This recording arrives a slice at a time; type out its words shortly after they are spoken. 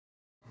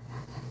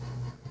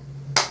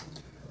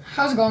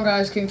How's it going,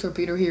 guys? King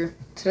Torpedo here.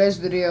 Today's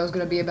video is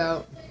going to be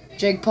about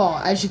Jake Paul,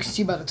 as you can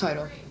see by the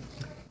title.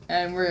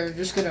 And we're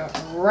just going to,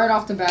 right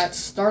off the bat,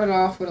 start it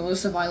off with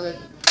Alyssa Violet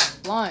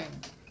lying,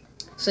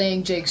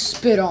 saying Jake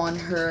spit on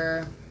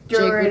her.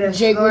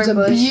 Jake was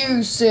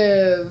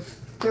abusive.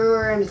 Threw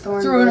her in a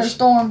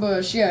thorn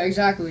bush. Yeah,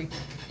 exactly.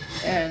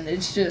 And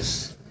it's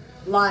just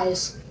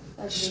lies.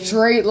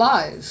 Straight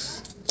lies.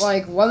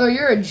 Like, whether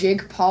you're a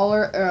Jake Paul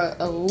or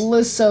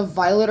Alyssa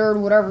Violet or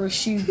whatever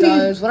she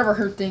does, whatever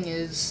her thing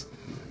is,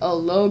 a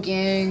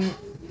Logan.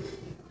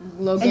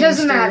 It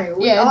doesn't matter.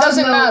 It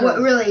doesn't matter. What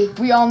really?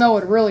 We all know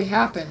what really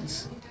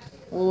happens.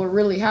 Well, what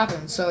really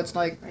happens. So it's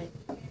like,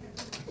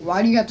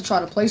 why do you have to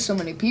try to play so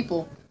many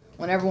people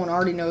when everyone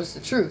already knows the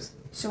truth?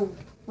 So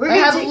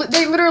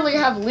they literally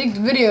have leaked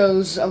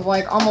videos of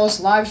like almost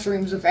live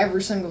streams of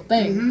every single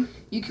thing. Mm-hmm.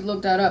 You can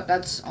look that up.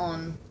 That's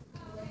on.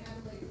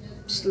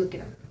 Just look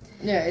it up.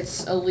 Yeah,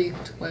 it's a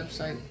leaked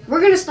website.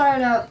 We're gonna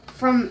start out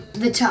from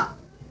the top.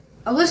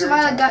 Alyssa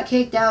Violet got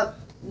kicked out.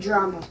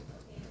 Drama.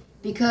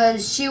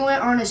 Because she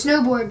went on a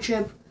snowboard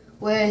trip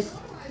with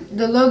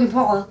the Logan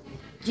Paul,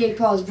 Jake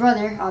Paul's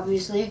brother,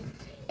 obviously,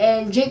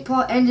 and Jake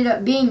Paul ended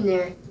up being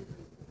there,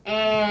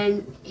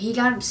 and he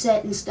got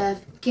upset and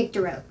stuff, kicked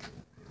her out.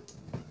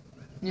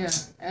 Yeah,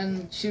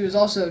 and she was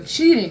also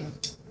cheating.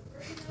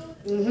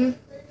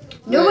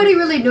 Nobody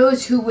really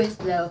knows who with,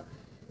 though.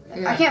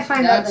 Yeah, I can't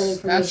find out that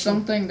information. That's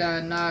something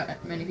that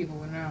not many people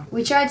would know.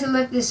 We tried to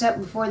look this up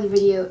before the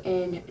video,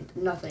 and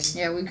nothing.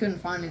 Yeah, we couldn't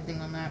find anything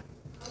on that.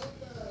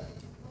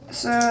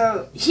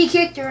 So, he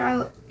kicked her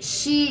out.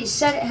 She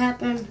said it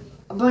happened.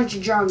 A bunch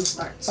of drama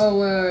starts.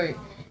 Oh, wait.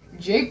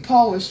 Jake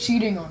Paul was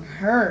cheating on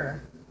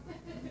her.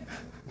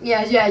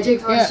 Yeah,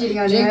 Jake Paul was cheating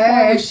on her. Jake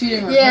Paul was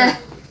cheating on her.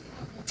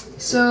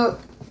 So,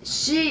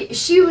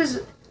 she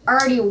was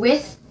already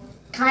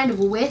kind of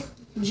with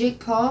Jake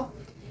Paul.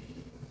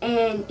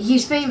 And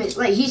he's famous.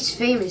 Like, he's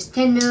famous.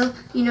 10 mil,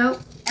 you know.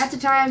 At the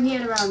time, he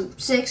had around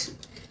 6.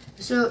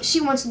 So,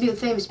 she wants to be with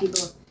famous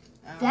people.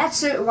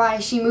 That's why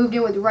she moved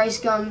in with Rice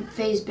Gum,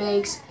 FaZe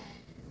Banks,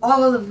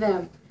 all of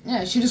them.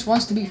 Yeah, she just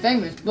wants to be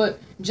famous. But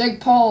Jake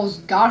Paul's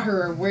got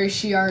her where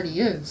she already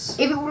is.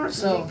 If it weren't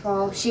for Jake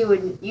Paul, she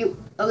wouldn't.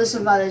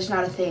 Alyssa Violet's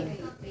not a thing.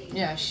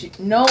 Yeah,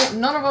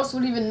 none of us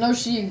would even know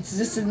she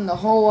existed in the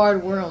whole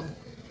wide world.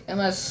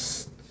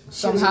 Unless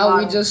somehow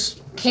we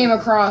just came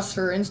across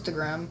her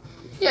Instagram.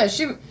 Yeah,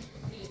 she... with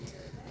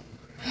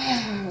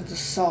the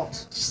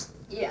salt.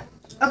 Yeah.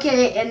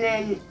 Okay, and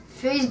then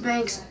FaZe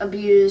Banks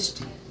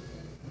abused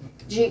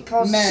Jake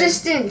Paul's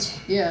assistant,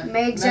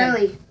 Meg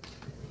Zelly.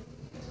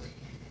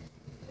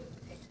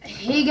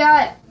 He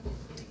got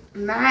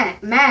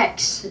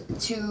Max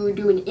to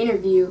do an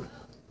interview,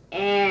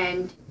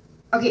 and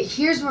okay,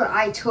 here's what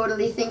I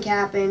totally think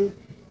happened.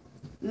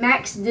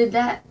 Max did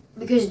that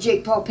because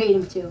Jake Paul paid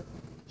him to.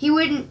 He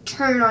wouldn't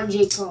turn on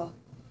Jake Paul.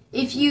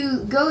 If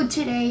you go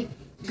today,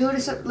 go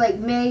to some, like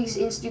Meg's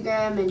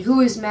Instagram and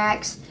Who Is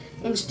Max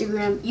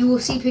Instagram, you will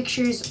see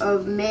pictures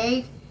of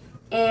Meg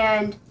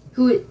and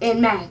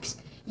Max.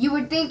 You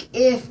would think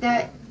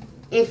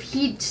if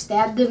he'd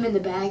stabbed them in the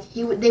back,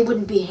 they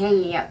wouldn't be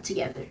hanging out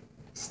together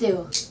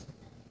still.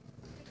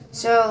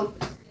 So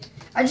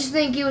I just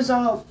think it was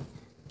all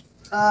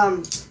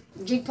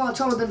Jake Paul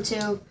told them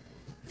to,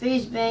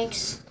 FaZe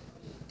Banks,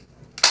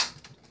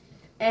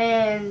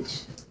 and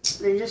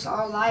they're just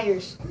all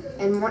liars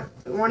and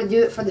want to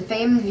do it for the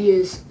fame and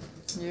views.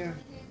 Yeah,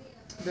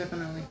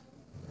 definitely.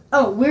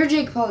 Oh, we're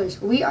Jake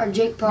Paulers. We are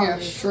Jake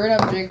Paulers. Yeah, straight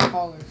up Jake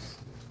Paulers.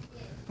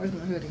 Where's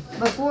my hoodie?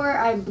 Before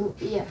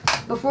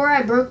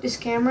I broke this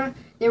camera,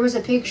 there was a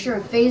picture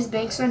of FaZe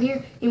Banks on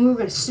here, and we were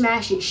gonna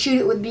smash it, shoot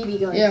it with BB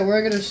guns. Yeah,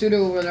 we're gonna shoot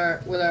it with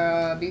our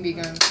BB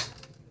guns.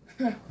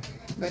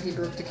 But he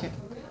broke the camera.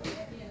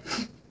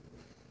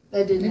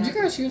 That didn't. Did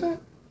you guys hear that?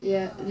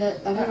 Yeah,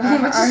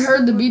 I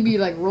heard the BB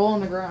like roll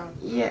on the ground.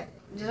 Yeah,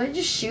 did I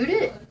just shoot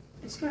it?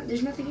 It's not.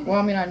 There's nothing in it. Well,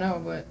 I mean, I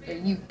know, but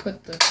you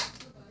put the.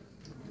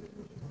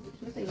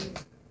 There's nothing in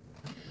it.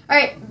 All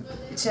right,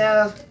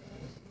 so.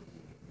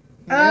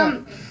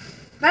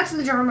 That's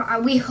the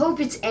drama. We hope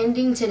it's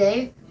ending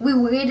today. We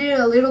waited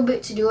a little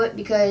bit to do it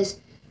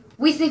because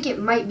we think it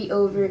might be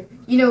over.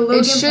 You know,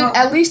 Logan.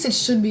 At least it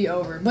should be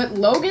over. But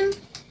Logan,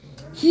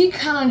 he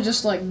kind of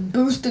just like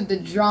boosted the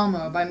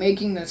drama by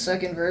making the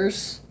second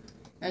verse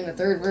and the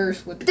third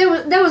verse with.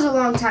 That was a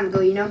long time ago,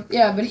 you know.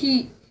 Yeah, but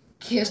he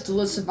kissed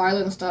Alyssa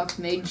Violet and stuff,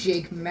 made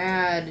Jake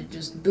mad, it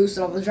just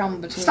boosted all the drama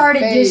between. Started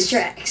diss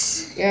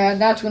tracks. Yeah,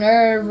 that's when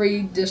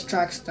every diss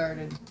track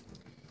started.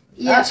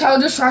 Yeah. That's how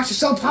diss tracks are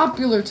so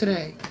popular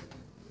today.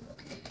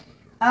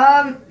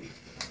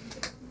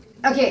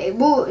 Okay,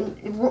 well,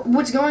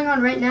 what's going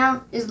on right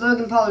now is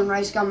Logan Paul and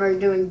Rice Gum are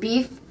doing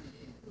beef.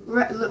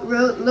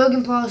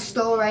 Logan Paul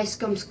stole Rice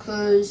Gum's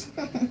clothes.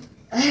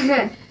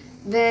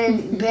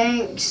 Then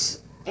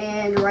Banks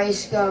and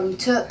Rice Gum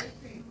took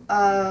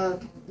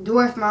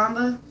Dwarf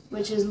Mamba,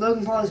 which is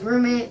Logan Paul's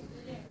roommate,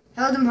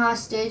 held him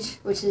hostage,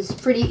 which is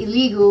pretty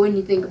illegal when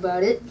you think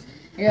about it.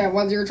 Yeah,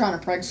 whether you're trying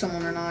to prank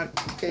someone or not,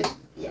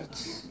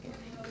 it's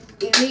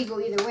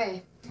illegal either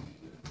way.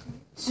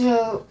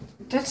 So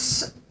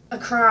that's a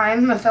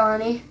crime, a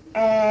felony,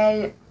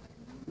 and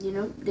you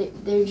know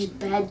they're just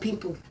bad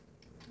people.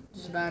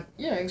 Just bad.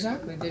 Yeah,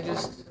 exactly. They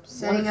just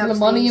Setting want it up for the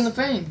money things. and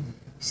the fame.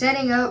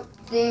 Setting up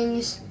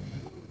things.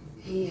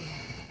 Yeah.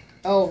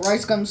 Oh,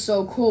 Rice Gum's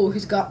so cool.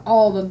 He's got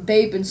all the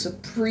Bape and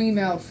Supreme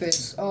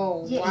outfits.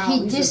 Oh, Yeah, wow.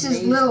 he he's disses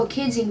amazing. little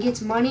kids and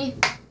gets money.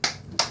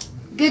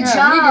 Good Yeah,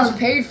 job. He gets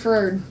paid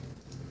for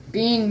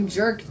being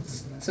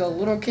jerked to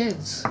little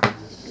kids.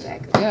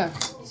 Exactly. Yeah,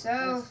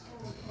 So,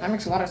 that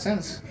makes a lot of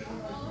sense.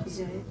 is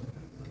that it?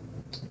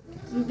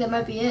 I think that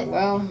might be it.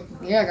 Well,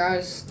 yeah,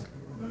 guys.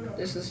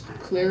 This is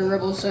Clear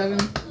Rebel 7.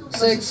 So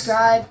 6.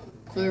 subscribe.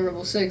 Clear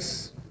Rebel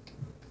 6.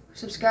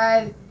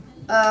 Subscribe.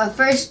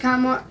 First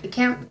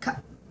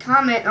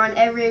comment on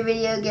every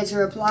video gets a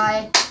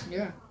reply.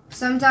 Yeah.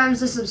 Sometimes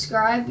to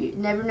subscribe, you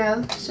never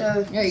know.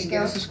 So Yeah, you just can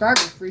get a subscriber.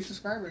 Free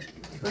subscriber.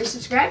 free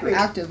subscribers.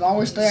 Active.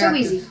 Always stay So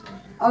active. easy.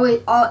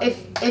 Always,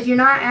 if you're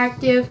not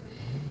active,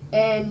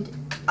 and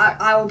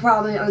I will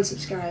probably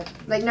unsubscribe.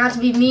 Like, not to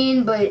be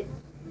mean, but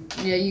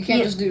Yeah, you can't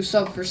Yeah. just do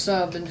sub for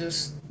sub and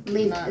just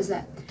leave Not- it as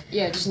that.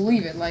 Yeah, just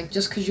leave it. Like,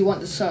 just because you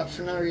want the sub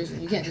for no reason.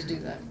 You can't just do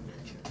that.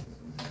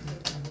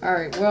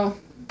 Alright, well.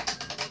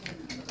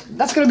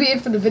 That's going to be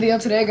it for the video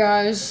today,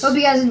 guys. Hope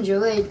you guys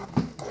enjoyed.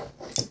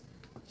 It's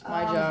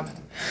my job.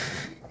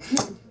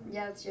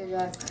 Yeah, it's your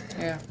job.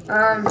 Yeah.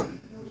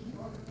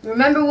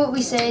 Remember what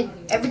we said.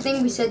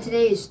 Everything we said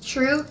today is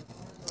true.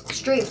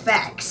 Straight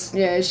facts.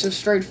 Yeah, it's just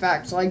straight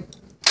facts. Like,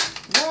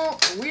 well,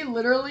 we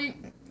literally,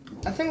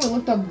 I think we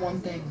looked up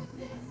one thing.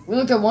 We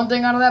looked at one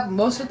thing out of that, but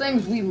most of the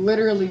things we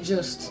literally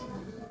just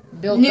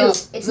built Knew. up.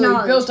 It's We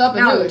knowledge. built up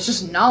and knew. Knowledge. It's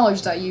just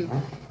knowledge that you,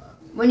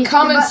 When you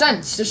common think about,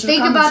 sense. Just think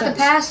common about sense.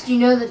 the past, you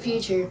know the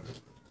future.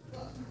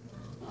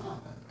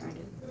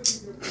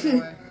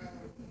 Anyway,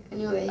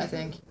 Anyway, I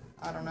think.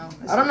 I don't know.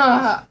 I don't know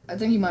how. I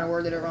think he might have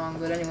worded it wrong,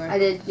 but anyway. I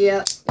did.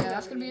 Yeah. Yeah,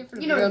 that's gonna be it for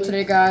the You know video what I today,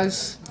 mean.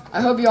 guys.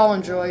 I hope you all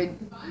enjoyed,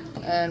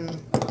 and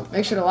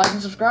make sure to like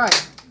and subscribe.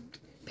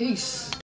 Peace.